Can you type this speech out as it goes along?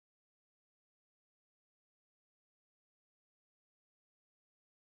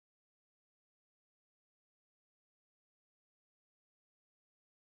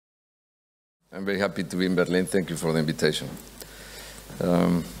I'm very happy to be in Berlin. Thank you for the invitation.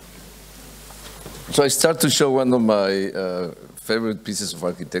 So I start to show one of my favorite pieces of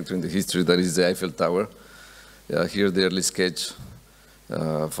architecture in the history, that is the Eiffel Tower. Here the early sketch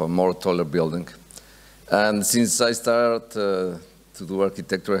for a more taller building. And since I started to do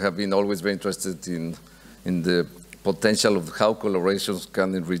architecture, I have been always very interested in the potential of how collaborations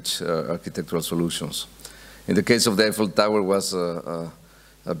can enrich architectural solutions. In the case of the Eiffel Tower, was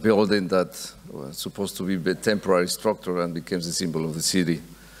a building that was supposed to be a temporary structure and became the symbol of the city.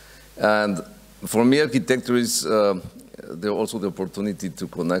 And for me, architecture is also the opportunity to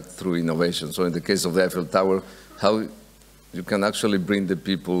connect through innovation. So in the case of the Eiffel Tower, how you can actually bring the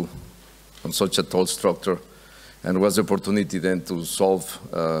people on such a tall structure, and was the opportunity then to solve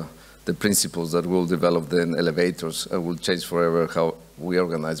the principles that will develop then elevators and will change forever how we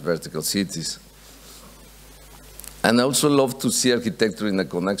organize vertical cities. And I also love to see architecture in a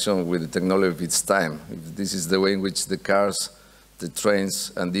connection with the technology of its time. This is the way in which the cars, the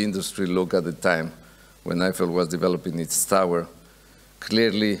trains, and the industry look at the time when Eiffel was developing its tower,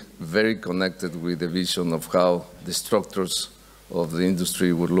 clearly very connected with the vision of how the structures of the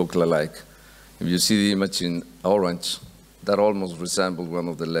industry would look like. If you see the image in orange, that almost resembled one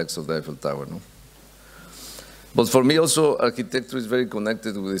of the legs of the Eiffel Tower. No? But for me also, architecture is very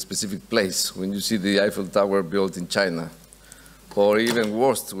connected with a specific place. When you see the Eiffel Tower built in China, or even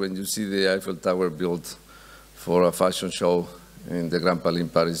worse, when you see the Eiffel Tower built for a fashion show in the Grand Palais in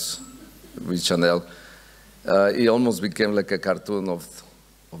Paris with Chanel, it almost became like a cartoon of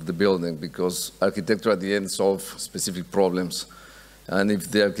the building, because architecture at the end solves specific problems. And if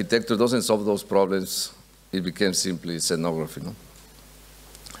the architecture doesn't solve those problems, it became simply scenography. No?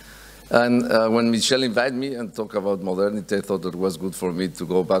 And when Michel invited me and talked about modernity, I thought it was good for me to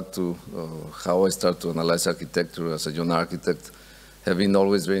go back to how I started to analyze architecture as a young architect. Have been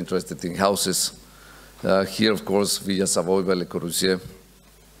always very interested in houses. Here, of course, Villa Savoy by Le Corbusier.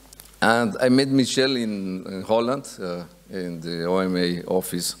 And I met Michel in Holland, in the OMA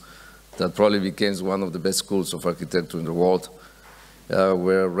office, that probably became one of the best schools of architecture in the world,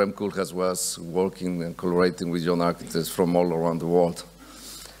 where Rem Koolhaas was working and collaborating with young architects from all around the world.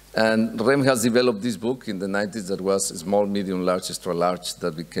 And Rem has developed this book in the 90s that was small, medium, large, extra large,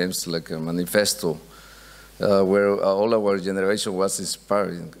 that became like a manifesto, where all our generation was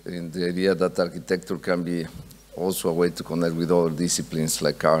inspired in the idea that architecture can be also a way to connect with other disciplines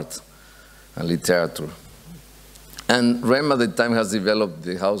like art and literature. And Rem at the time has developed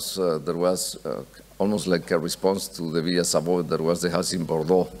the house that was almost like a response to the Villa Savoy, that was the house in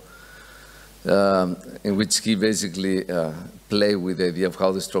Bordeaux, in which he basically played with the idea of how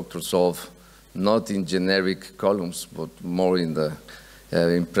the structure solved, not in generic columns, but more in the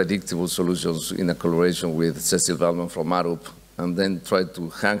in predictable solutions in a collaboration with Cecil Wellman from Arup, and then tried to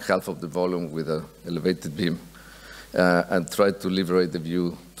hang half of the volume with an elevated beam and tried to liberate the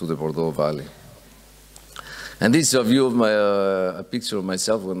view to the Bordeaux Valley. And this is a view of a picture of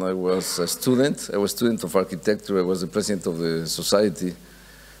myself when I was a student. I was a student of architecture. I was the president of the society.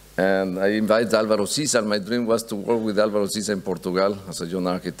 And I invited Álvaro César. My dream was to work with Álvaro César in Portugal as a young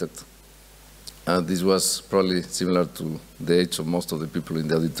architect. And this was probably similar to the age of most of the people in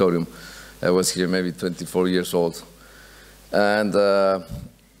the auditorium. I was here maybe 24 years old. And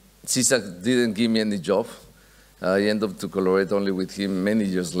César didn't give me any job. I ended up to collaborate only with him many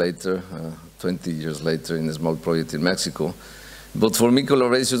years later, 20 years later, in a small project in Mexico. But for me,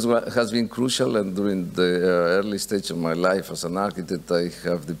 collaboration has been crucial, and during the early stage of my life as an architect, I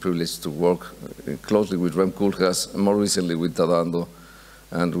have the privilege to work closely with Rem Koolhaas, and more recently with Tadando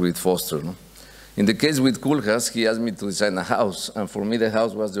and with Foster. No? In the case with Koolhaas, he asked me to design a house, and for me the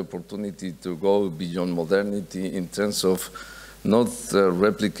house was the opportunity to go beyond modernity in terms of not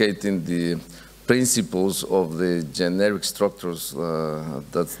replicating the principles of the generic structures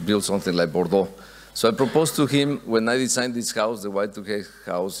that build something like Bordeaux. So I proposed to him, when I designed this house, the Y2K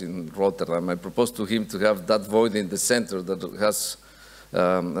house in Rotterdam, I proposed to him to have that void in the center that has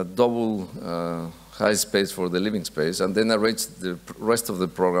a double high space for the living space, and then arrange the rest of the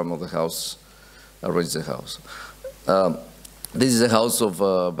program of the house, arrange the house. This is the house of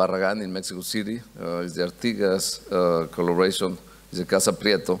Barragán in Mexico City. It's the Artigas collaboration. It's a Casa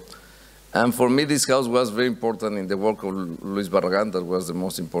Prieto. And for me, this house was very important in the work of Luis Barragán, that was the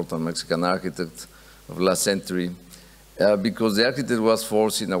most important Mexican architect of last century, because the architect was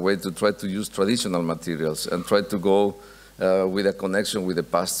forced in a way to try to use traditional materials and try to go with a connection with the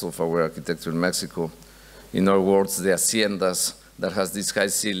past of our architecture in Mexico. In other words, the haciendas that has these high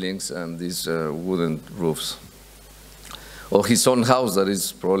ceilings and these wooden roofs. Or his own house, that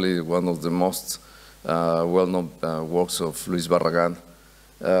is probably one of the most well-known works of Luis Barragán,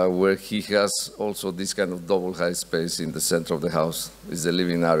 where he has also this kind of double high space in the center of the house, is the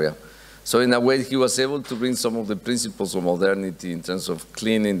living area. So in a way, he was able to bring some of the principles of modernity in terms of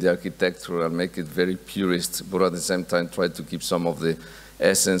cleaning the architecture and make it very purist, but at the same time try to keep some of the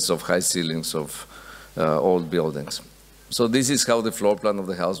essence of high ceilings of old buildings. So this is how the floor plan of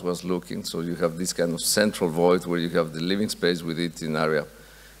the house was looking. So you have this kind of central void where you have the living space with it in area.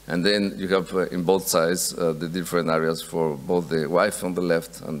 And then you have in both sides the different areas for both the wife on the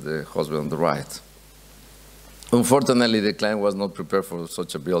left and the husband on the right. Unfortunately, the client was not prepared for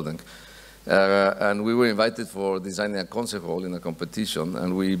such a building. And we were invited for designing a concert hall in a competition,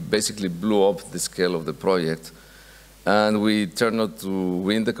 and we basically blew up the scale of the project. And we turned out to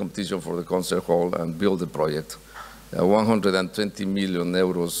win the competition for the concert hall and build the project. 120 million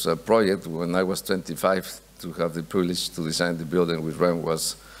euros project. When I was 25, to have the privilege to design the building with REM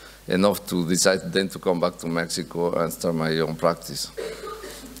was enough to decide then to come back to Mexico and start my own practice.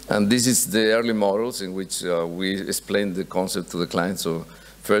 And this is the early models in which we explained the concept to the client. So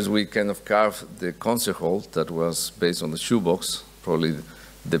first we kind of carved the concert hall that was based on the shoebox, probably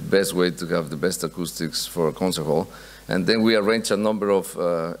the best way to have the best acoustics for a concert hall. And then we arranged a number of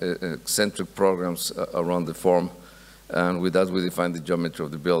eccentric programs around the form. And with that, we defined the geometry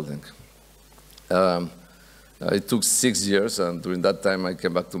of the building. It took 6 years, and during that time, I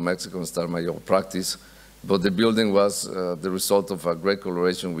came back to Mexico and started my own practice. But the building was the result of a great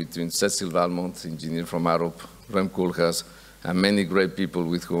collaboration between Cecil Valmont, engineer from Arup, Rem Koolhaas, and many great people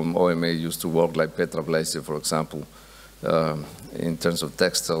with whom OMA used to work, like Petra Blaise, for example, in terms of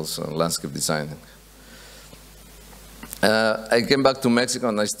textiles and landscape designing. I came back to Mexico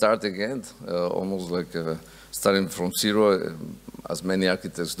and I started again, almost like starting from zero, as many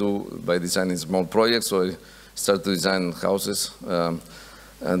architects do, by designing small projects. So I started to design houses.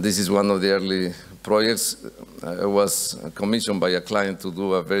 And this is one of the early projects. I was commissioned by a client to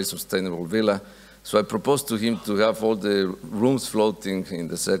do a very sustainable villa. So I proposed to him to have all the rooms floating in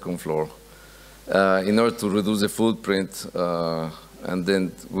the second floor in order to reduce the footprint and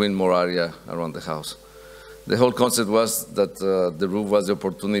then win more area around the house. The whole concept was that the roof was the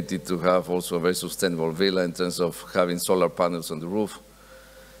opportunity to have also a very sustainable villa in terms of having solar panels on the roof.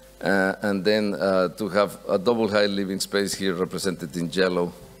 And then to have a double high living space here represented in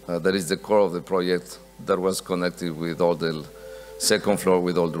yellow. That is the core of the project that was connected with all the second floor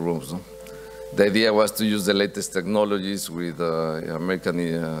with all the rooms. No? The idea was to use the latest technologies with American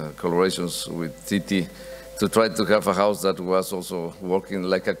collaborations with TT to try to have a house that was also working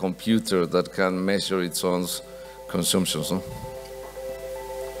like a computer that can measure its own consumptions. No?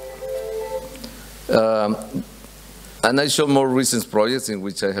 And I show more recent projects in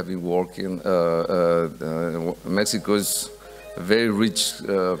which I have been working. Mexico is a very rich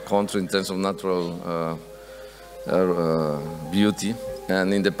country in terms of natural beauty.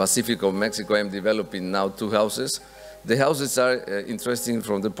 And in the Pacific of Mexico, I'm developing now 2 houses. The houses are interesting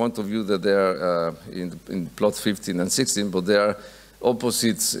from the point of view that they are in plot 15 and 16, but they are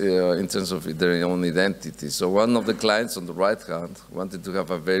opposites in terms of their own identity. So one of the clients on the right hand wanted to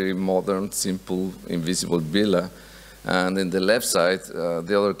have a very modern, simple, invisible villa. And in the left side,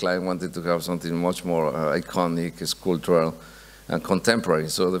 the other client wanted to have something much more iconic, sculptural, and contemporary.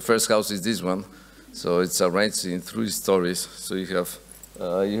 So the first house is this one. So it's arranged in 3 stories. So you have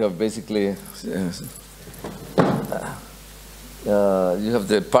basically you have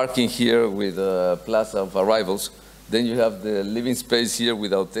the parking here with a plaza of arrivals. Then you have the living space here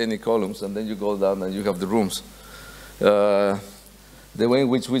without any columns, and then you go down and you have the rooms. The way in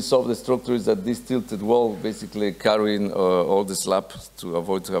which we solve the structure is that this tilted wall basically carrying all the slabs to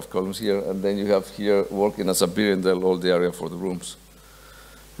avoid to have columns here, and then you have here working as a birindel all the area for the rooms.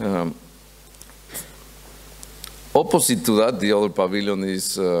 Opposite to that, the other pavilion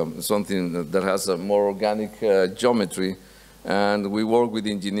is something that has a more organic geometry, and we work with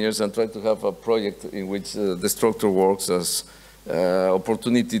engineers and try to have a project in which the structure works as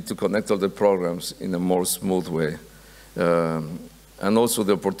opportunity to connect all the programs in a more smooth way. And also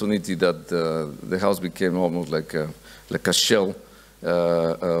the opportunity that the house became almost like a shell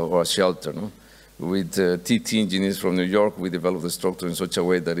or a shelter. No? With TT engineers from New York, we developed the structure in such a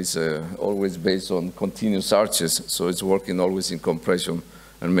way that it's always based on continuous arches, so it's working always in compression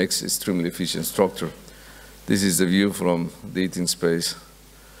and makes extremely efficient structure. This is the view from the eating space,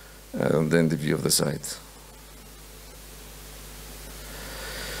 and then the view of the site.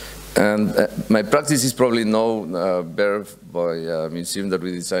 And my practice is probably known better by a museum that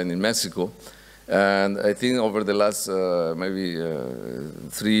we designed in Mexico. And I think over the last maybe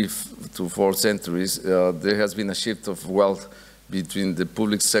 3 to 4 centuries, there has been a shift of wealth between the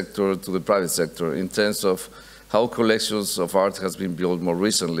public sector to the private sector in terms of how collections of art has been built more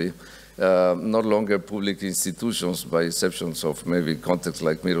recently. Not longer public institutions, by exceptions of maybe contexts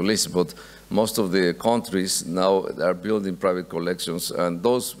like Middle East, but most of the countries now are building private collections, and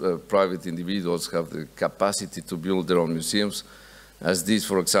those private individuals have the capacity to build their own museums, as this,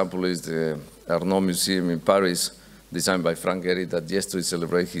 for example, is the Arnaud Museum in Paris, designed by Frank Gehry, that yesterday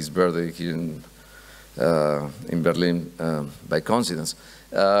celebrated his birthday here in Berlin by coincidence.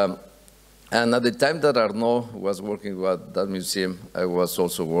 And at the time that Arnaud was working with that museum, I was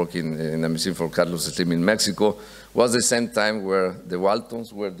also working in a museum for Carlos Slim in Mexico. Was the same time where the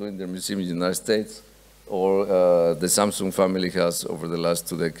Waltons were doing their museum in the United States, or the Samsung family has, over the last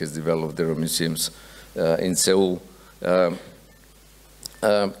 2 decades, developed their museums in Seoul. So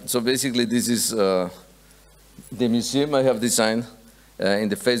basically, this is the museum I have designed. In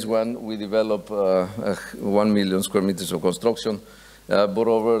the phase 1, we developed 1 million square meters of construction. But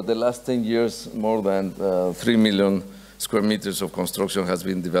over the last 10 years, more than 3 million square meters of construction has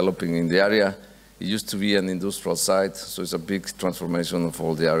been developing in the area. It used to be an industrial site, so it's a big transformation of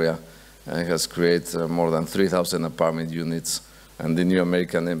all the area. It has created more than 3,000 apartment units, and the new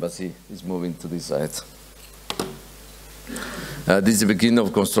American embassy is moving to this site. This is the beginning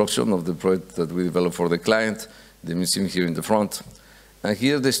of construction of the project that we developed for the client, the museum here in the front. And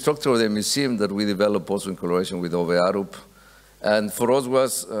here the structure of the museum that we developed also in collaboration with OVE Arup. And for us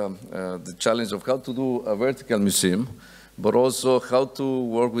was the challenge of how to do a vertical museum, but also how to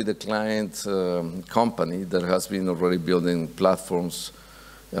work with the client company that has been already building platforms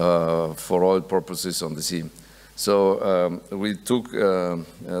for all purposes on the sea. So we took the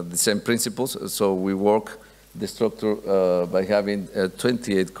same principles. So we work the structure by having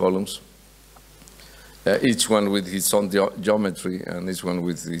 28 columns, each one with its own geometry and each one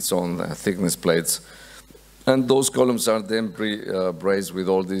with its own thickness plates. And those columns are then braced with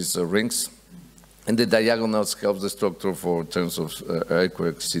all these rings. And the diagonals help the structure for terms of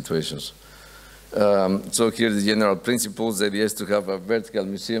earthquake situations. So here are the general principles. The idea is to have a vertical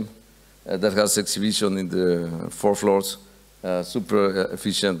museum that has exhibition in the 4 floors, super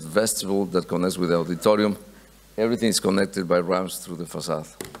efficient vestibule that connects with the auditorium. Everything is connected by ramps through the facade.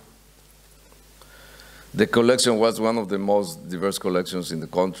 The collection was one of the most diverse collections in the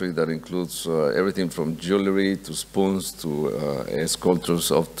country that includes everything from jewelry to spoons to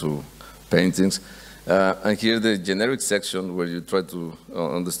sculptures up to paintings. And here the generic section where you try to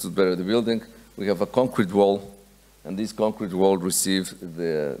understand better the building. We have a concrete wall, and this concrete wall received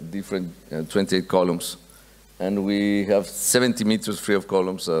the different 28 columns. And we have 70 meters free of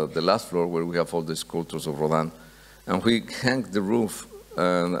columns, the last floor where we have all the sculptures of Rodin. And we hang the roof,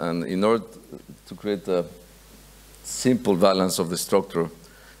 and in order to create a simple balance of the structure.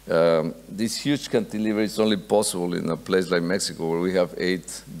 This huge cantilever is only possible in a place like Mexico, where we have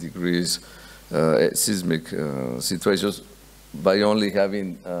 8 degrees seismic situations, by only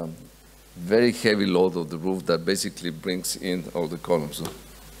having very heavy load of the roof that basically brings in all the columns.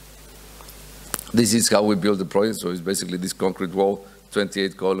 This is how we build the project. So it's basically this concrete wall,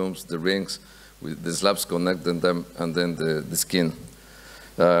 28 columns, the rings, with the slabs connecting them, and then the skin.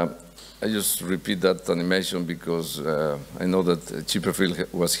 I just repeat that animation because I know that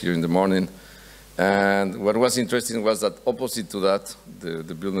Chipperfield was here in the morning. And what was interesting was that opposite to that,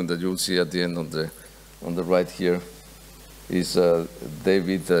 the building that you'll see at the end on the right here is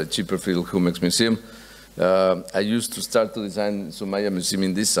David Chipperfield Humex Museum. I used to start to design Sumaya Museum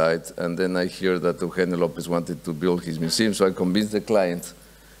in this site, and then I hear that Eugenio Lopez wanted to build his museum, so I convinced the client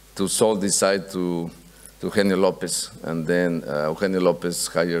to sold this site to Eugenio Lopez, and then Eugenio Lopez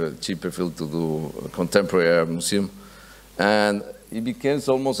hired Chipperfield to do a contemporary art museum. And it became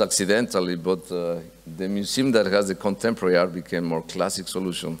almost accidentally, but the museum that has the contemporary art became more classic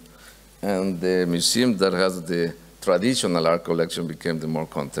solution, and the museum that has the traditional art collection became the more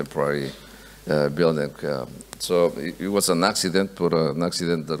contemporary building. So it was an accident, but an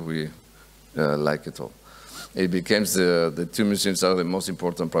accident that we like it all. It became the 2 museums are the most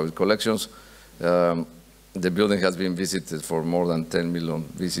important private collections. The building has been visited for more than 10 million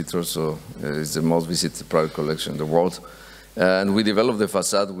visitors, so it's the most visited private collection in the world. And we developed the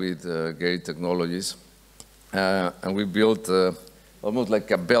facade with Gehry technologies. And we built almost like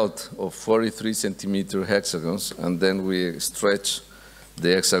a belt of 43 centimeter hexagons, and then we stretched the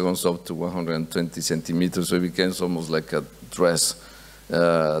hexagons up to 120 centimeters, so it becomes almost like a dress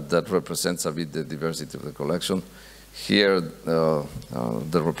that represents a bit the diversity of the collection. Here,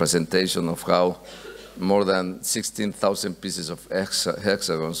 the representation of how more than 16,000 pieces of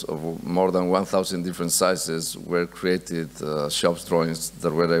hexagons of more than 1,000 different sizes were created, shop drawings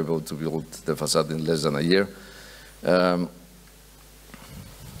that were able to build the facade in less than a year.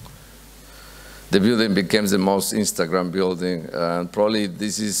 The building became the most Instagram building, and probably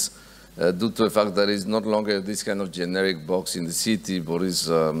this is due to the fact that it's not longer this kind of generic box in the city, but it's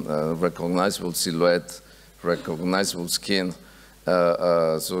a recognizable silhouette, recognizable skin.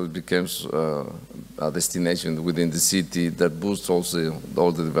 So it becomes a destination within the city that boosts also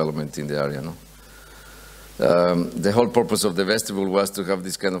all the development in the area. No? The whole purpose of the vestibule was to have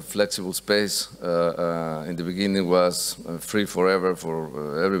this kind of flexible space. In the beginning was free forever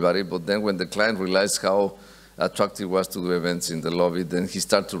for everybody, but then when the client realized how attractive it was to do events in the lobby, then he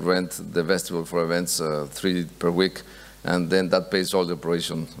started to rent the vestibule for events 3 per week, and then that pays all the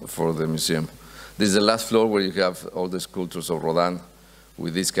operation for the museum. This is the last floor where you have all the sculptures of Rodin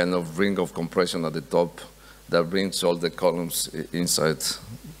with this kind of ring of compression at the top that brings all the columns inside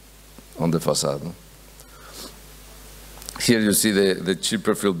on the facade. Here you see the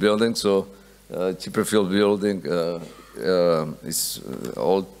Chipperfield building. So Chipperfield building is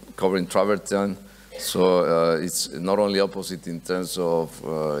all covered in travertine. So it's not only opposite in terms of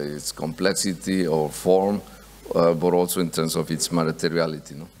its complexity or form, but also in terms of its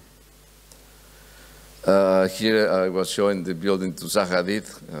materiality. No? Here I was showing the building to Zaha Hadid,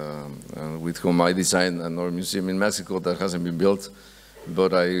 with whom I designed another museum in Mexico that hasn't been built,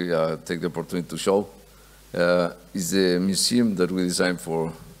 but I take the opportunity to show. It's a museum that we designed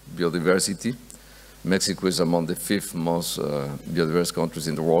for biodiversity. Mexico is among the 5th most biodiverse countries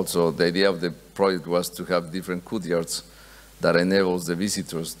in the world, so the idea of the project was to have different courtyards that enables the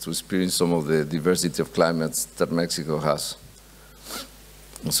visitors to experience some of the diversity of climates that Mexico has.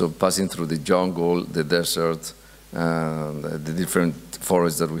 So passing through the jungle, the desert, and the different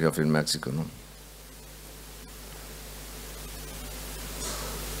forests that we have in Mexico. No?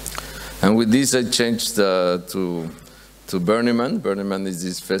 And with this, I changed to Burning Man. Burning Man is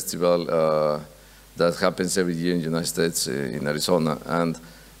this festival that happens every year in the United States, in Arizona. And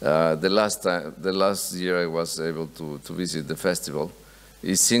the last year I was able to visit the festival.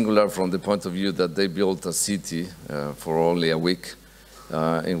 It's singular from the point of view that they built a city for only a week,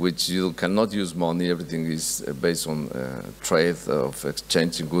 in which you cannot use money. Everything is based on trade, of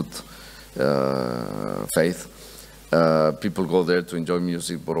exchanging good faith. People go there to enjoy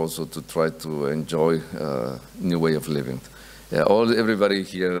music, but also to try to enjoy a new way of living. Everybody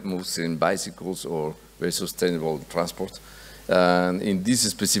here moves in bicycles or very sustainable transport. And in this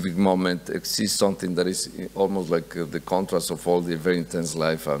specific moment exists something that is almost like the contrast of all the very intense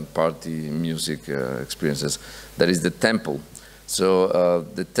life and party music experiences. That is the temple. So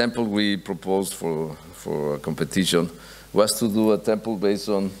the temple we proposed for a competition was to do a temple based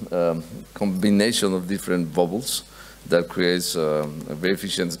on a combination of different bubbles that creates a very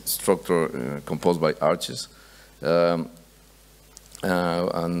efficient structure composed by arches. One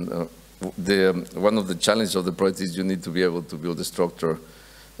of the challenges of the project is you need to be able to build a structure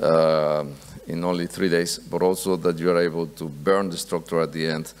in only 3 days, but also that you are able to burn the structure at the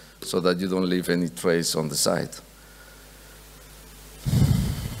end so that you don't leave any trace on the site.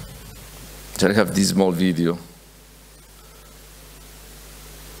 So I have this small video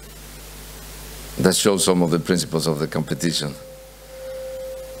that shows some of the principles of the competition.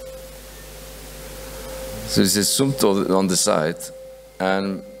 So it's zoomed on the site,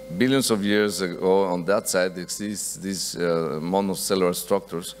 and billions of years ago on that side exists these monocellular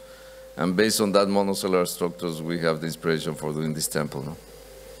structures, and based on that monocellular structures we have the inspiration for doing this temple. No?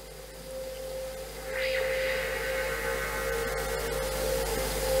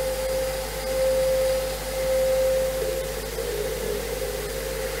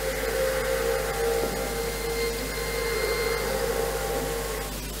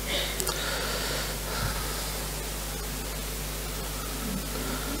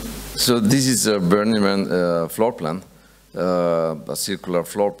 So this is a Burning Man floor plan, a circular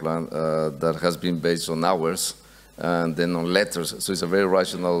floor plan that has been based on hours and then on letters. So it's a very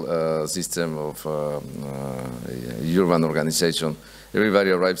rational system of urban organization.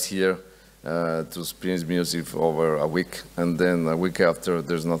 Everybody arrives here to experience music for over a week, and then a week after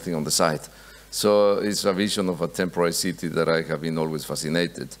there's nothing on the site. So it's a vision of a temporary city that I have been always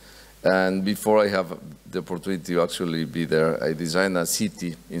fascinated. And before I have the opportunity to actually be there, I designed a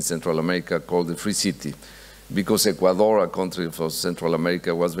city in Central America called the Free City, because Ecuador, a country of Central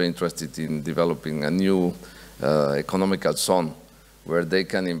America, was very interested in developing a new economical zone where they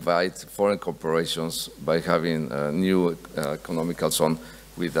can invite foreign corporations by having a new economical zone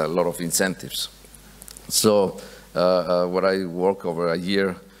with a lot of incentives. So what I worked over a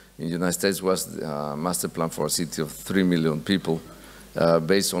year in the United States was a master plan for a city of 3 million people,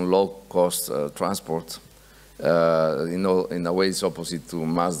 based on low-cost transport, In a way, it's opposite to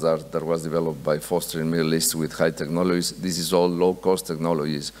Masdar that was developed by Foster in Middle East with high technologies. This is all low-cost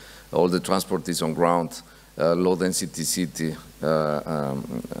technologies. All the transport is on ground, low-density city,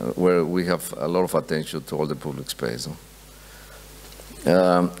 where we have a lot of attention to all the public space.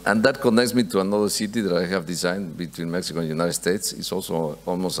 And that connects me to another city that I have designed between Mexico and the United States. It's also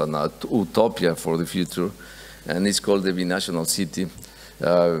almost an utopia for the future, and it's called the binational city.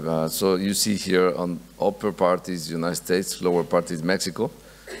 So you see here on upper part is United States, lower part is Mexico.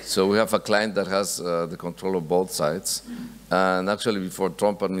 So we have a client that has the control of both sides. And actually, before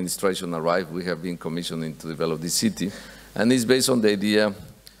Trump administration arrived, we have been commissioning to develop this city. And it's based on the idea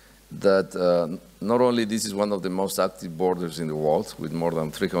that not only this is one of the most active borders in the world, with more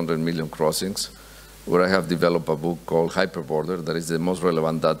than 300 million crossings, where I have developed a book called Hyperborder, that is the most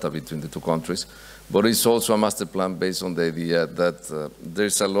relevant data between the two countries. But it's also a master plan based on the idea that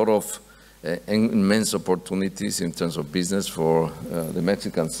there's a lot of immense opportunities in terms of business for the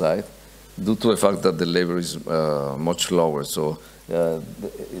Mexican side, due to the fact that the labor is much lower. So the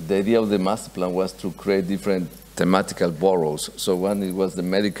idea of the master plan was to create different thematical boroughs. So one, it was the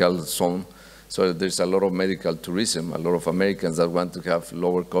medical zone. So there's a lot of medical tourism, a lot of Americans that want to have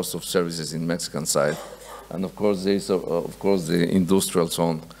lower cost of services in Mexican side. And of course, there's of course the industrial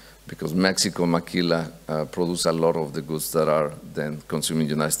zone, because Mexico, Maquila, produce a lot of the goods that are then consumed in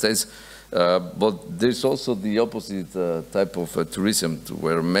the United States. But there's also the opposite type of tourism,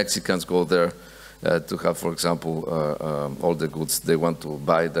 where Mexicans go there to have, for example, all the goods they want to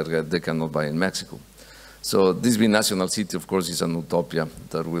buy that they cannot buy in Mexico. So this binational city, of course, is an utopia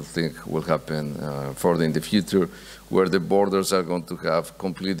that we think will happen further in the future, where the borders are going to have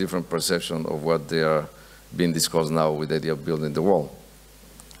completely different perception of what they are being discussed now with the idea of building the wall.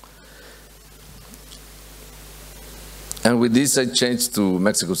 And with this, I changed to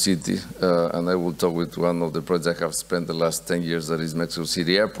Mexico City, and I will talk with one of the projects I have spent the last 10 years, that is Mexico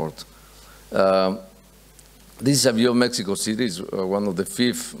City Airport. This is a view of Mexico City. It's one of the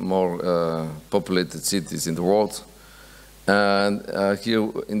 5th more populated cities in the world. And here,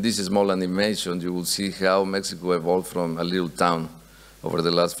 in this small animation, you will see how Mexico evolved from a little town over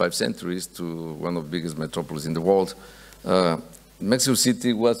the last 5 centuries to one of the biggest metropolis in the world. Mexico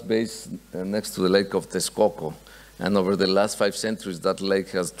City was based next to the lake of Texcoco. And over the last 5 centuries, that lake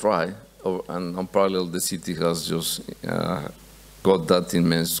has dried, and unparalleled, the city has just got that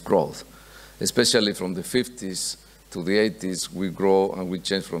immense growth. Especially from the 50s to the 80s, we grow and we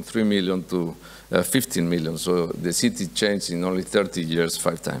change from 3 million to 15 million. So the city changed in only 30 years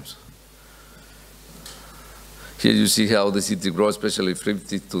 5 times. Here you see how the city grows, especially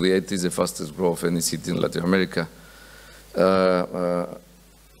 50s to the 80s, the fastest growth of any city in Latin America.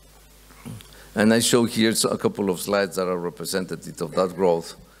 And I show here a couple of slides that are representative of that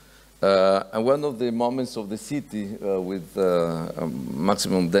growth. And one of the moments of the city with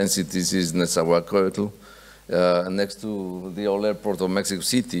maximum densities is Nezahualcóyotl, next to the old airport of Mexico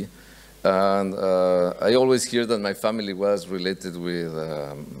City. And I always hear that my family was related with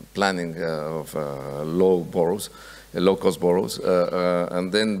planning of low-cost boroughs.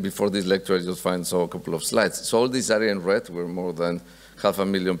 And then before this lecture, I just saw a couple of slides. So all this area in red, where more than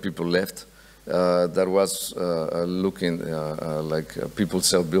 500,000 people left, that was looking like people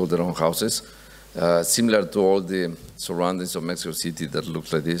self-build their own houses, similar to all the surroundings of Mexico City that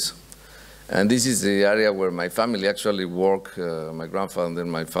looks like this. And this is the area where my family actually worked, my grandfather and then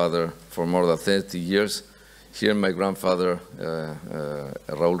my father, for more than 30 years. Here my grandfather,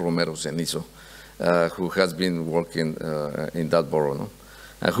 Raúl Romero Cenizo, who has been working in that borough. No?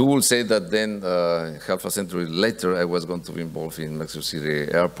 And who will say that then, half a century later, I was going to be involved in Mexico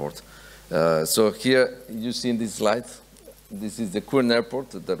City Airport. So here you see in this slide, this is the current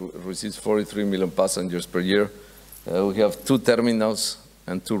airport that receives 43 million passengers per year. We have 2 terminals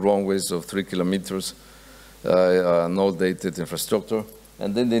and 2 runways of 3 kilometers, an outdated infrastructure.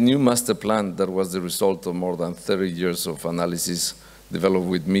 And then the new master plan that was the result of more than 30 years of analysis developed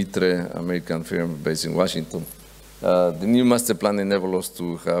with Mitre, American firm based in Washington. The new master plan enables us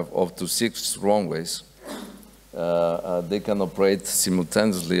to have up to 6 runways. They can operate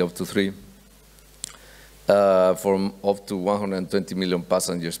simultaneously up to 3 for up to 120 million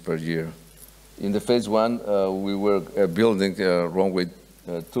passengers per year. In the phase 1, we were building runway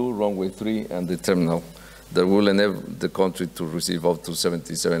 2, runway 3, and the terminal that will enable the country to receive up to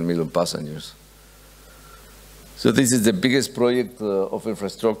 77 million passengers. So this is the biggest project of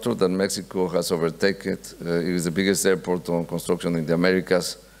infrastructure that Mexico has overtaken. It is the biggest airport on construction in the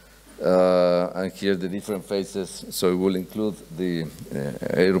Americas. And here the different phases, so it will include the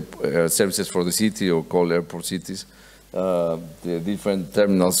services for the city, or called airport cities, the different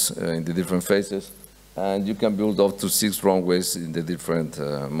terminals in the different phases, And you can build up to 6 runways in the different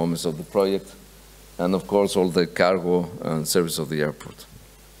moments of the project. And of course, all the cargo and service of the airport.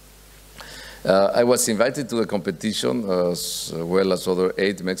 I was invited to the competition as well as other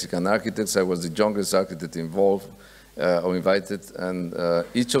 8 Mexican architects. I was the youngest architect involved or invited, and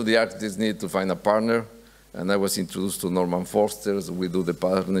each of the architects needed to find a partner, and I was introduced to Norman Foster. We do the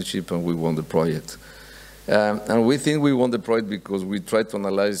partnership, and we won the project. And we think we won the project because we tried to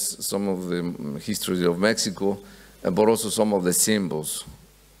analyze some of the history of Mexico, but also some of the symbols.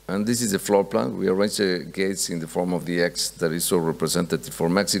 And this is a floor plan. We arranged the gates in the form of the X that is so representative for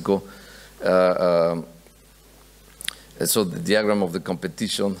Mexico. So the diagram of the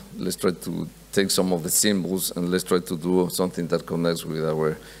competition, let's try to take some of the symbols and let's try to do something that connects with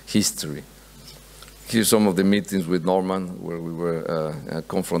our history. Here's some of the meetings with Norman where we were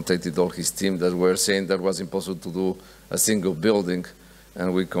confronted all his team that were saying that was impossible to do a single building,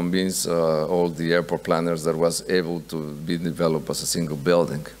 and we convinced all the airport planners that was able to be developed as a single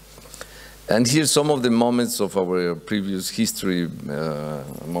building. And here's some of the moments of our previous history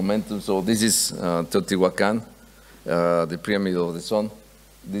momentum. So this is Teotihuacan, the Pyramid of the Sun.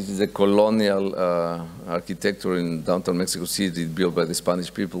 This is a colonial architecture in downtown Mexico City built by the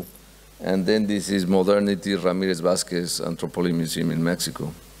Spanish people. And then this is Modernity, Ramirez Vázquez Anthropology Museum in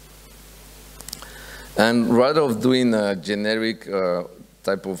Mexico. And rather of doing a generic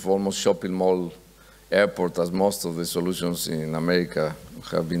type of almost shopping mall airport, as most of the solutions in America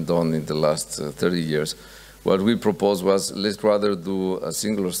have been done in the last 30 years, what we proposed was let's rather do a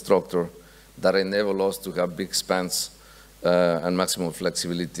singular structure that enable us to have big spans and maximum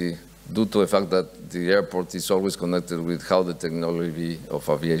flexibility due to the fact that the airport is always connected with how the technology of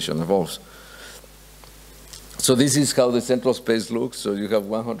aviation evolves. So this is how the central space looks. So you have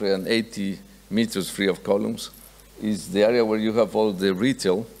 180 meters free of columns. It's the area where you have all the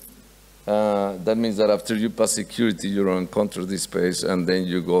retail. That means that after you pass security, you encounter this space, and then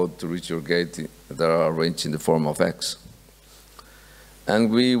you go to reach your gate that are arranged in the form of X. And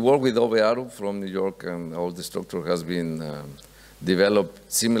we work with Ovearo from New York, and all the structure has been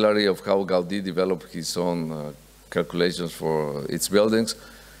developed similarly of how Gaudí developed his own calculations for its buildings,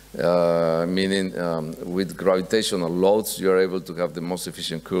 meaning with gravitational loads, you are able to have the most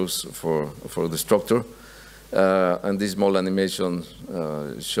efficient curves for the structure. And this small animation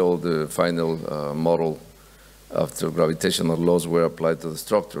showed the final model after gravitational laws were applied to the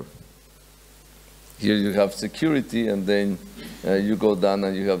structure. Here you have security, and then you go down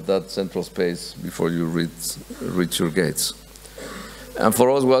and you have that central space before you reach your gates. And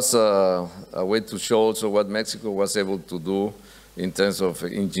for us was a way to show also what Mexico was able to do in terms of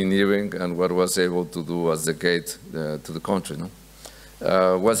engineering and what was able to do as the gate to the country. No?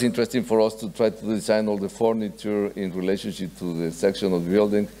 Was interesting for us to try to design all the furniture in relationship to the section of the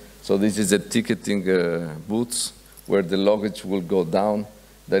building. So this is a ticketing booths where the luggage will go down,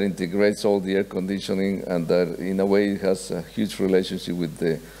 that integrates all the air conditioning, and that in a way it has a huge relationship with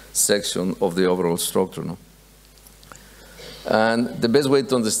the section of the overall structure. No? And the best way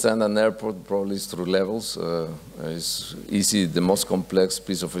to understand an airport probably is through levels. It's easy, the most complex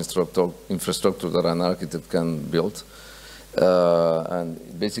piece of infrastructure that an architect can build.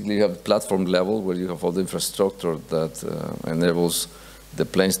 And basically you have platform level where you have all the infrastructure that enables the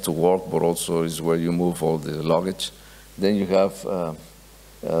planes to work, but also is where you move all the luggage. Then you have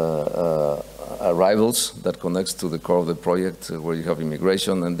arrivals that connects to the core of the project where you have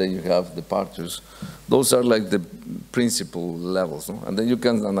immigration, and then you have departures. Those are like the principal levels. No? And then you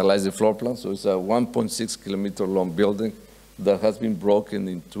can analyze the floor plan. So it's a 1.6 kilometer long building that has been broken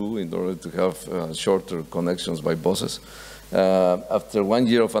in two in order to have shorter connections by buses. After 1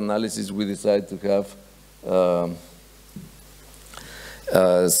 year of analysis, we decided to have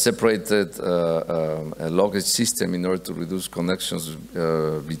separated a luggage system in order to reduce connections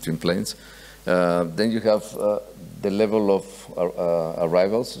between planes. Then you have the level of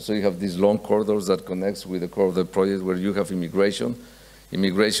arrivals. So you have these long corridors that connects with the core of the project where you have immigration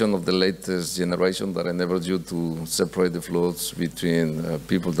of the latest generation that enables you to separate the flows between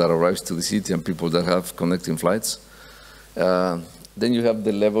people that arrive to the city and people that have connecting flights. Then you have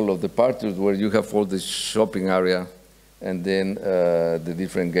the level of departures where you have all the shopping area and then the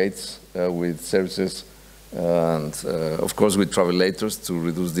different gates with services and of course with travelators to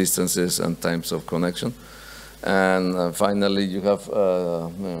reduce distances and times of connection. And finally you have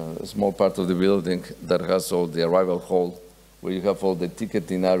a small part of the building that has all the arrival hall where you have all the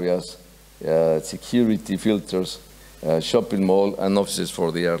ticketing areas, security filters, shopping mall, and offices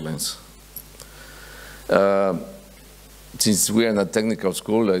for the airlines. Since we are in a technical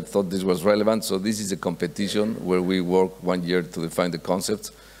school, I thought this was relevant. So this is a competition where we work 1 year to define the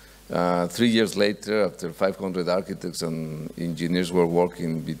concept. 3 years later, after 500 architects and engineers were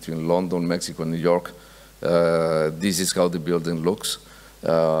working between London, Mexico, and New York, this is how the building looks.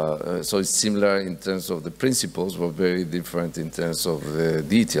 So it's similar in terms of the principles, but very different in terms of the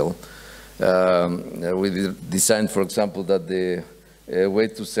detail. We designed, for example, that the way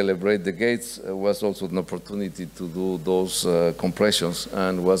to celebrate the gates was also an opportunity to do those compressions,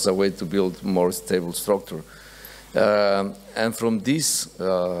 and was a way to build more stable structure. And from this,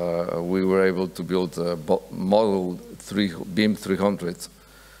 we were able to build a model BIM 300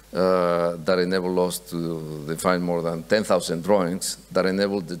 that enabled us to define more than 10,000 drawings that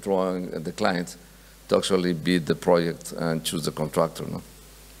enabled the client to actually bid the project and choose the contractor. No?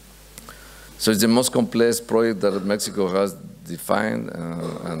 So it's the most complex project that Mexico has defined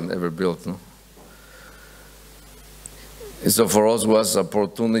and ever built. No? So for us was an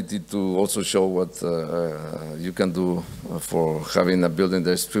opportunity to also show what you can do for having a building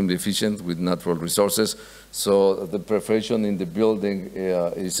that's extremely efficient with natural resources. So the perforation in the building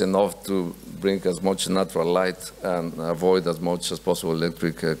is enough to bring as much natural light and avoid as much as possible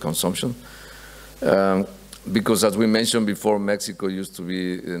electric consumption. Because as we mentioned before, Mexico used to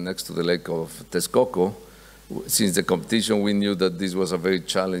be next to the lake of Texcoco. Since the competition, we knew that this was a very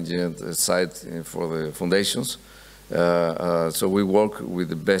challenging site for the foundations. So we work with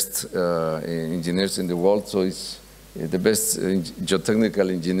the best engineers in the world. So it's the best geotechnical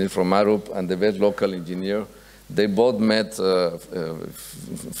engineer from Europe and the best local engineer. They both met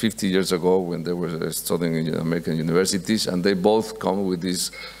 50 years ago when they were studying in American universities, and they both come with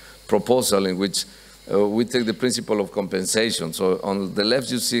this proposal in which we take the principle of compensation. So on the left,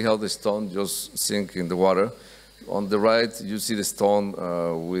 you see how the stone just sinks in the water. On the right, you see the stone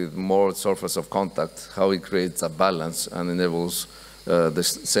with more surface of contact, how it creates a balance and enables the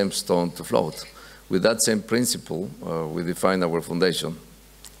same stone to float. With that same principle, we define our foundation.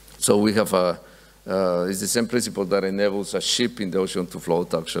 So we have it's the same principle that enables a ship in the ocean to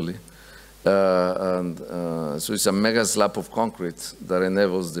float, actually. So it's a mega slab of concrete that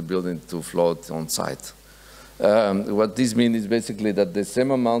enables the building to float on site. What this means is basically that the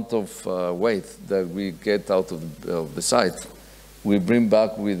same amount of weight that we get out of the site, we bring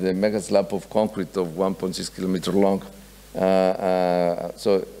back with a mega slab of concrete of 1.6 kilometers long.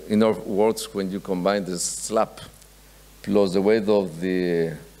 So in other words, when you combine the slab plus the weight of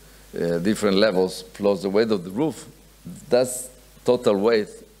the different levels plus the weight of the roof, that's total weight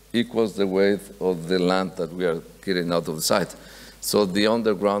equals the weight of the land that we are getting out of the site. So the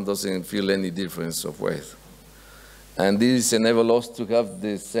underground doesn't feel any difference of weight. And this enables us to have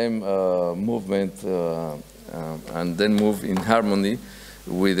the same movement and then move in harmony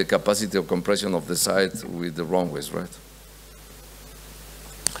with the capacity of compression of the site with the runways, right?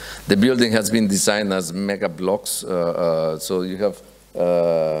 The building has been designed as mega blocks, so you have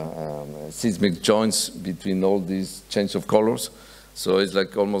seismic joints between all these change of colors. So it's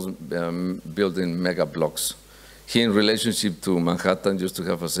like almost building mega blocks. Here in relationship to Manhattan, just to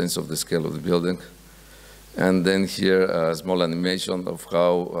have a sense of the scale of the building. And then here, a small animation of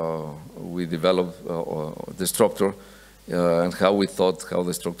how we developed the structure and how we thought how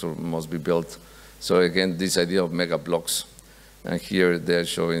the structure must be built. So again, this idea of mega blocks. And here they're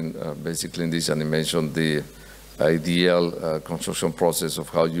showing basically in this animation the ideal construction process of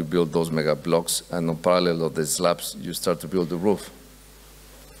how you build those mega blocks. And on parallel of the slabs, you start to build the roof.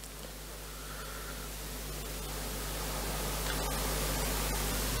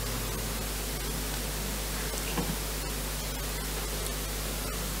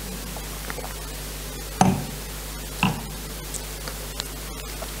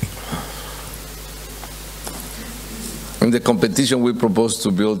 In the competition, we proposed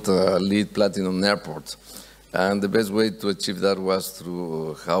to build a LEED Platinum airport. And the best way to achieve that was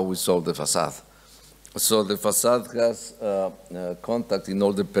through how we solved the facade. So the facade has contact in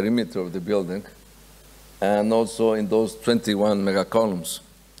all the perimeter of the building and also in those 21 mega columns.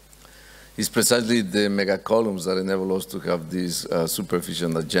 It's precisely the mega columns that enable us to have this super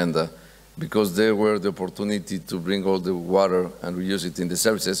efficient agenda, because they were the opportunity to bring all the water and reuse it in the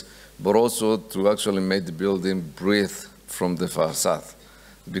services, but also to actually make the building breathe from the facade,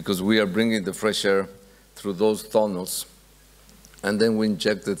 because we are bringing the fresh air through those tunnels, and then we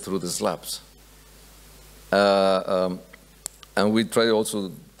inject it through the slabs. And we try also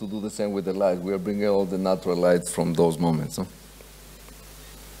to do the same with the light. We are bringing all the natural light from those moments.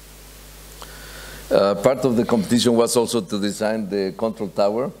 Huh? Part of the competition was also to design the control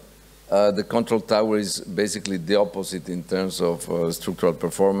tower. The control tower is basically the opposite in terms of structural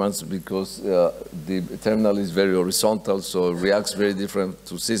performance, because the terminal is very horizontal, so it reacts very different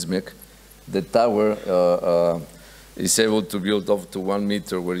to seismic. The tower is able to build up to 1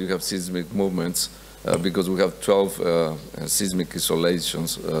 meter where you have seismic movements because we have 12 seismic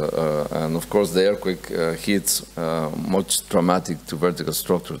isolations. And of course, the earthquake hits much dramatic to vertical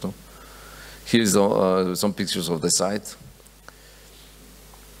structures. No? Here's some pictures of the site.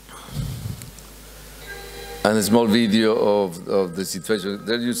 And a small video of the situation.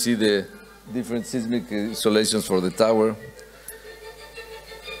 There you see the different seismic isolations for the tower.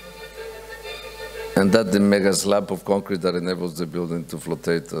 And that's the mega slab of concrete that enables the building to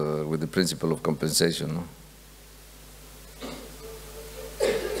flotate with the principle of compensation. No?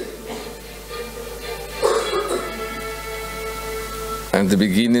 And the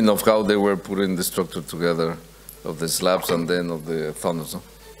beginning of how they were putting the structure together of the slabs and then of the funnels. No?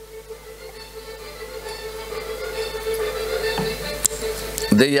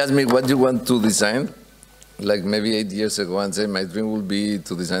 They asked me, what do you want to design? Like maybe 8 years ago, and say my dream would be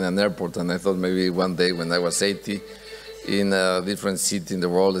to design an airport. And I thought maybe one day when I was 80, in a different city in the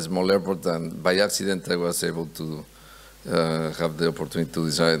world, a small airport, and by accident I was able to have the opportunity to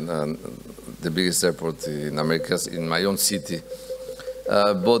design the biggest airport in Americas in my own city.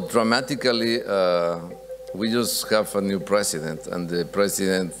 But dramatically, we just have a new president, and the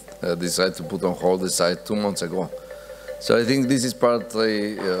president decided to put on hold the site 2 months ago. So I think this is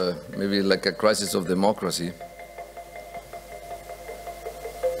partly maybe like a crisis of democracy.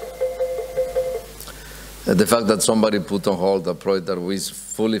 The fact that somebody put on hold a project that was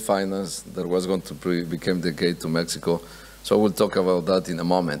fully financed, that was going to become the gate to Mexico. So we'll talk about that in a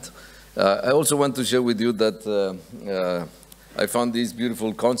moment. I also want to share with you that I found this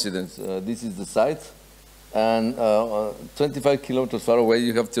beautiful coincidence. This is the site, and 25 kilometers far away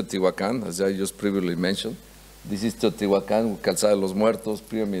you have Teotihuacan, as I just previously mentioned. This is Teotihuacan, Calzada de los Muertos,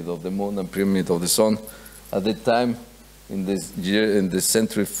 Pyramid of the Moon, and Pyramid of the Sun. At the time, in this year, in the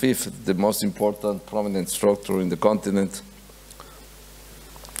century 5th, the most important prominent structure in the continent.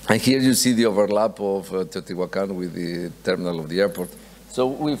 And here you see the overlap of Teotihuacan with the terminal of the airport. So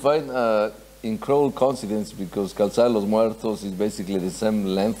we find incredible coincidence because Calzada de los Muertos is basically the same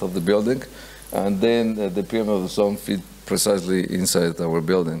length of the building, and then the Pyramid of the Sun fit precisely inside our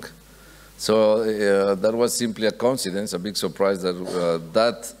building. So that was simply a coincidence, a big surprise that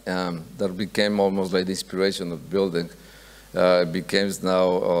that became almost like the inspiration of the building. Becomes now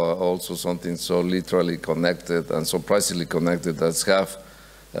also something so literally connected and surprisingly connected as have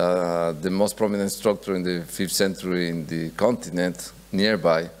the most prominent structure in the 5th century in the continent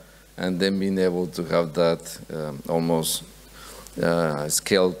nearby, and then being able to have that almost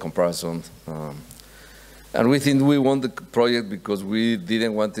scale comparison. And we think we won the project because we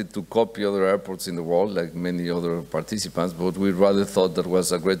didn't want it to copy other airports in the world like many other participants, but we rather thought there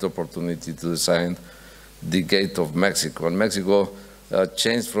was a great opportunity to design the gate of Mexico. And Mexico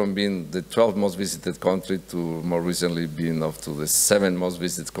changed from being the 12th most visited country to more recently being up to the 7th most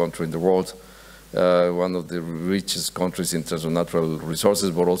visited country in the world. One of the richest countries in terms of natural resources,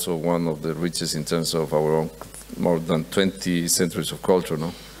 but also one of the richest in terms of our own more than 20 centuries of culture.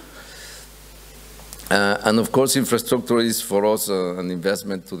 No? And of course, infrastructure is for us an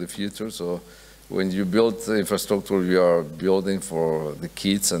investment to the future. So when you build infrastructure, you are building for the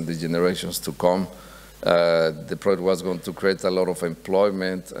kids and the generations to come. The project was going to create a lot of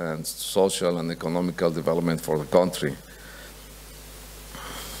employment and social and economical development for the country.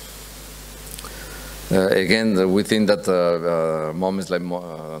 Again, we think that moments like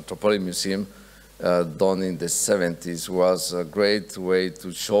Anthropology Museum done in the 70s was a great way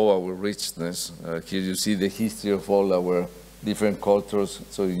to show our richness. Here you see the history of all our different cultures.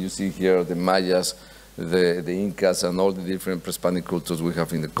 So you see here the Mayas, the Incas, and all the different pre-Hispanic cultures we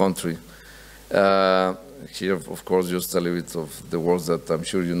have in the country. Here, of course, just a little bit of the works that I'm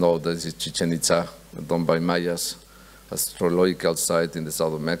sure you know. This is Chichen Itza, done by Mayas, astrological site in the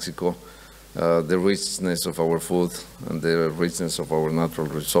south of Mexico. The richness of our food and the richness of our natural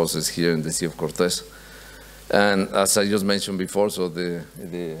resources here in the Sea of Cortez. And as I just mentioned before, so the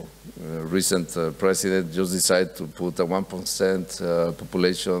recent president just decided to put a 1%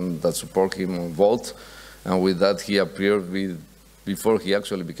 population that support him on vote. And with that, he appeared before he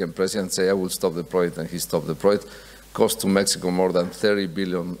actually became president, say, I will stop the project, and he stopped the project. Cost to Mexico more than $30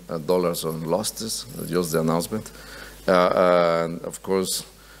 billion on losses, just the announcement. And of course,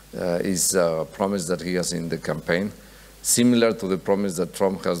 is a promise that he has in the campaign, similar to the promise that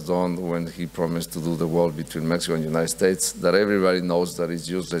Trump has done when he promised to do the wall between Mexico and the United States, that everybody knows that is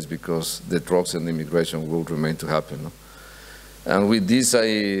useless because the drugs and immigration will remain to happen. No? And with this,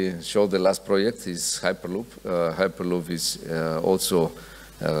 I showed the last project, is Hyperloop. Hyperloop is also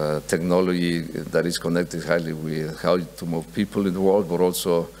technology that is connected highly with how to move people in the world, but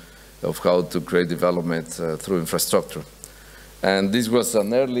also of how to create development through infrastructure. And this was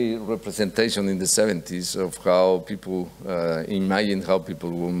an early representation in the 70s of how people imagined how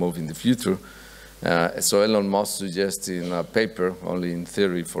people will move in the future. So Elon Musk suggests in a paper, only in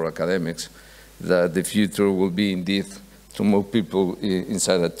theory for academics, that the future will be indeed to move people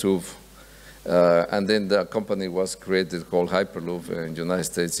inside a tube. And then the company was created called Hyperloop in the United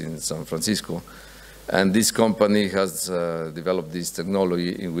States in San Francisco. And this company has developed this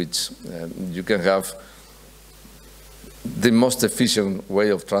technology in which you can have the most efficient way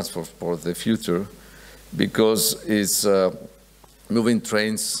of transport for the future, because it's moving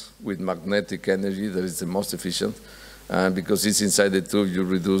trains with magnetic energy that is the most efficient. And because it's inside the tube, you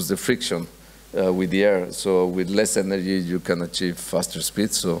reduce the friction with the air. So with less energy, you can achieve faster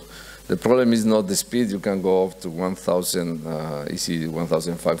speed. So the problem is not the speed. You can go up to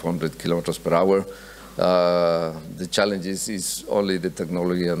 1,500 kilometers per hour. The challenge is only the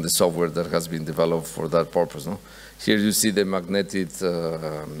technology and the software that has been developed for that purpose. No? Here you see the magnetic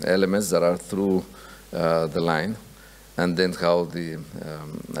elements that are through the line, and then how the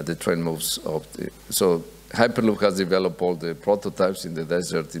train moves up. So Hyperloop has developed all the prototypes in the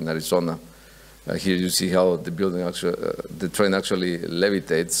desert in Arizona. Here you see how the building actually, the train actually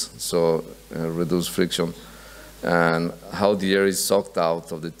levitates, so reduce friction, and how the air is sucked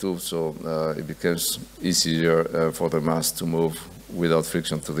out of the tube, so it becomes easier for the mass to move without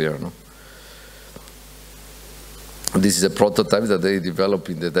friction to the air. No? This is a prototype that they developed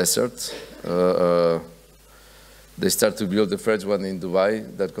in the desert. They start to build the first one in Dubai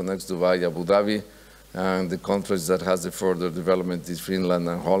that connects Dubai, Abu Dhabi, and the countries that has the further development is Finland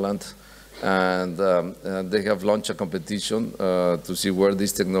and Holland. And they have launched a competition to see where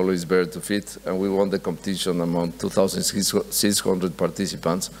this technology is better to fit, and we won the competition among 2,600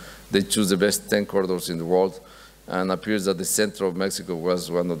 participants. They choose the best 10 corridors in the world, and appears that the center of Mexico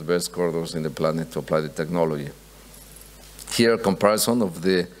was one of the best corridors in the planet to apply the technology. Here, a comparison of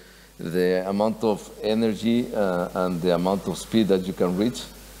the amount of energy and the amount of speed that you can reach.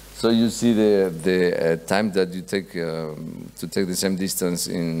 So you see the time that you take to take the same distance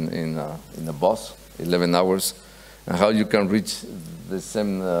in a bus, 11 hours, and how you can reach the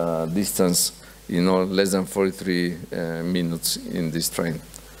same distance, less than 43 minutes in this train.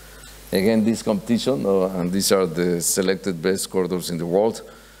 Again, this competition, and these are the selected best corridors in the world.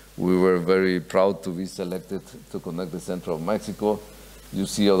 We were very proud to be selected to connect the center of Mexico. You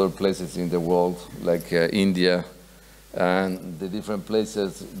see other places in the world, like India, and the different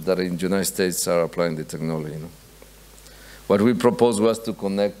places that in the United States are applying the technology. What we proposed was to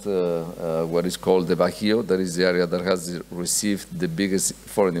connect what is called the Bajío, that is the area that has received the biggest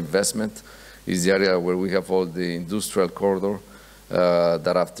foreign investment. Is the area where we have all the industrial corridor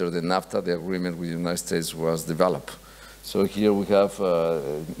that after the NAFTA, the agreement with the United States, was developed. So here we have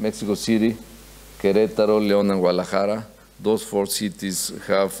Mexico City, Querétaro, León, and Guadalajara. Those 4 cities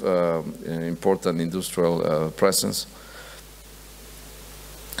have an important industrial presence.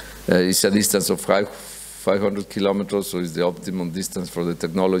 It's a distance of 500 kilometers, so it's the optimum distance for the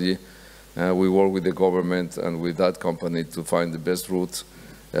technology. We work with the government and with that company to find the best route.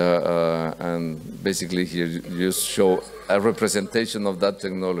 And basically here you just show a representation of that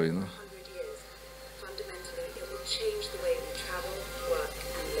technology. Fundamentally, it will change the way we travel, work,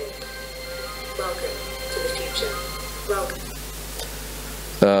 and live. Welcome to the future. Welcome.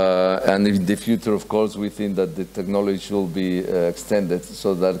 And in the future, of course, we think that the technology should be extended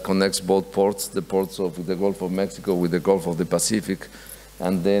so that it connects both ports, the ports of the Gulf of Mexico with the Gulf of the Pacific,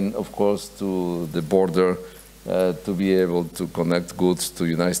 and then, of course, to the border to be able to connect goods to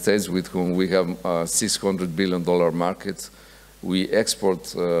the United States, with whom we have a $600 billion market. We export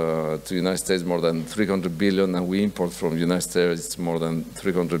to the United States more than 300 billion, and we import from the United States more than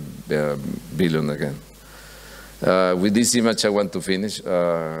 300 billion again. With this image, I want to finish.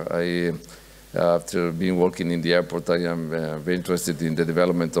 After being working in the airport, I am very interested in the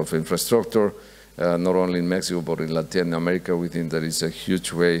development of infrastructure, not only in Mexico, but in Latin America. We think there is a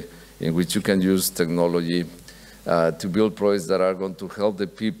huge way in which you can use technology to build projects that are going to help the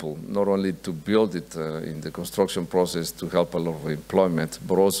people, not only to build it in the construction process to help a lot of employment,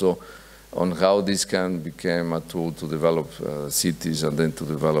 but also on how this can become a tool to develop cities and then to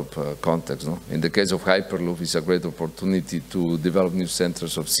develop context. No? In the case of Hyperloop, it's a great opportunity to develop new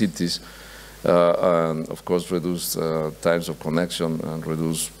centers of cities, and of course reduce times of connection and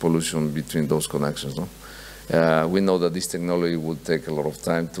reduce pollution between those connections. No? We know that this technology will take a lot of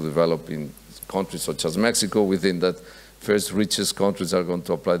time to develop in countries such as Mexico. We think that first richest countries are going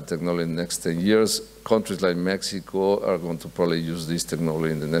to apply the technology in the next 10 years. Countries like Mexico are going to probably use this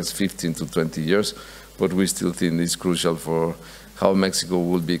technology in the next 15 to 20 years, but we still think it's crucial for how Mexico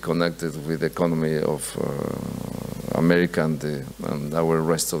will be connected with the economy of America and our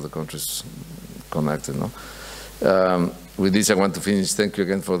rest of the countries connected. No? With this, I want to finish. Thank you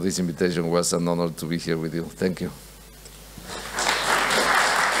again for this invitation. It was an honor to be here with you. Thank you.